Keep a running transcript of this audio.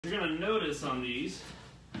You're going to notice on these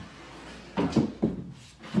that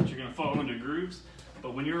you're going to fall into grooves,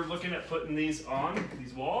 but when you're looking at putting these on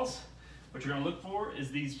these walls, what you're going to look for is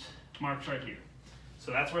these marks right here.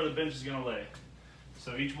 So that's where the bench is going to lay.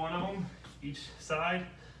 So each one of them, each side,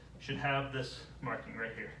 should have this marking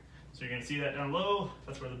right here. So you're going to see that down low,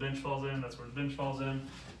 that's where the bench falls in, that's where the bench falls in,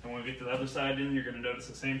 and when we get to the other side in, you're going to notice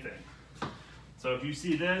the same thing. So if you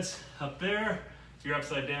see this up there, you're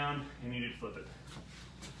upside down, and you need to flip it.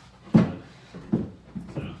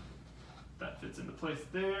 So that fits into place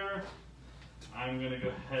there. I'm going to go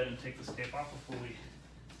ahead and take this tape off before we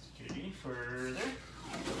get any further.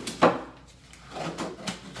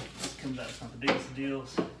 This comes out, it's not the biggest of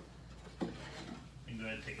deals. You can go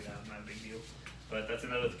ahead and take it out, not a big deal. But that's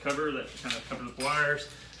another cover that kind of covers the wires.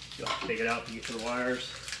 You'll have to take it out to get to the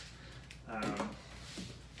wires. Yeah,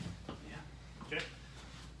 okay.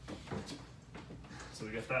 So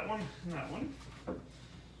we got that one and that one.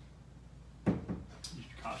 Just be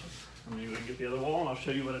cautious. I'm going to go and get the other wall and I'll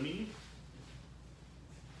show you what I mean.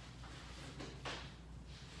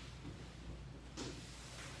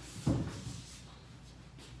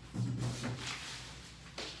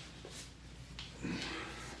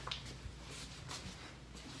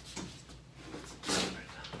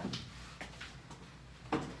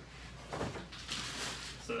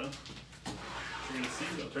 So, what you're going to see,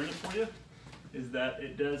 I'll turn it for you, is that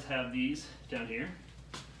it does have these down here.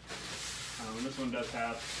 And this one does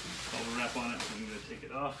have bubble wrap on it, so I'm going to take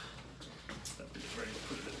it off. That we're just ready to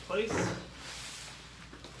put it in place.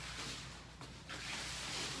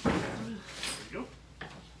 There we go.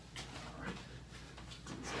 All right.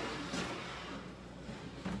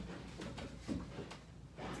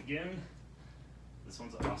 Once again, this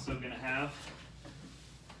one's also going to have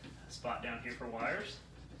a spot down here for wires.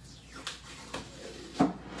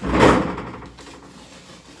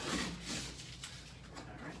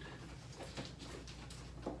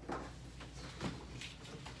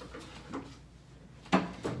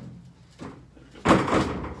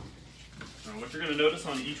 What you're going to notice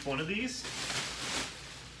on each one of these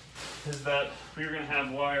is that we're going to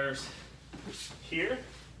have wires here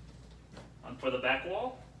for the back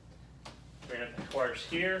wall. We're going to have wires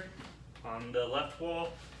here on the left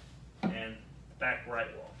wall and back right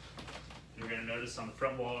wall. You're going to notice on the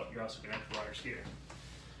front wall, you're also going to have wires here.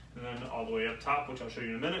 And then all the way up top, which I'll show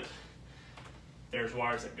you in a minute, there's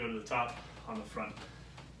wires that go to the top on the front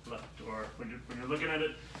left, or when you're looking at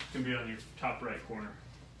it, it can be on your top right corner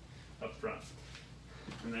up front.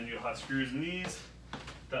 And then you'll have screws in these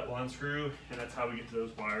that will unscrew, and that's how we get to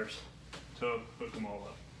those wires to hook them all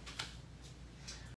up.